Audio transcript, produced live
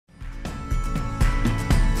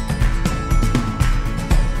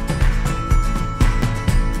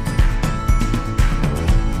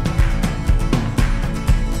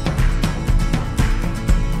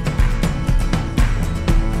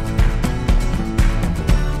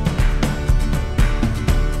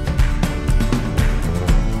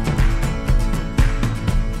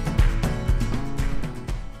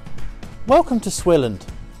Welcome to Swilland,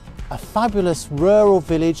 a fabulous rural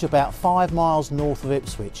village about 5 miles north of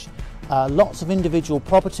Ipswich. Lots of individual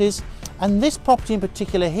properties, and this property in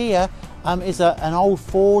particular here is an old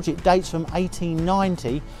forge. It dates from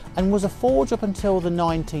 1890 and was a forge up until the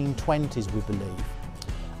 1920s, we believe.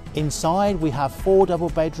 Inside we have 4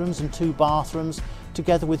 double bedrooms and 2 bathrooms,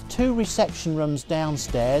 together with 2 reception rooms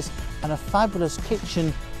downstairs and a fabulous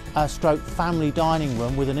kitchen stroke family dining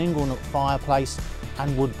room with an inglenook fireplace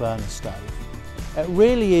and wood burner stove. It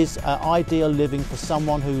really is ideal living for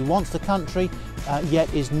someone who wants the country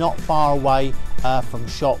yet is not far away from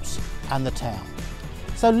shops and the town.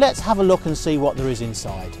 So let's have a look and see what there is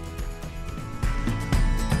inside.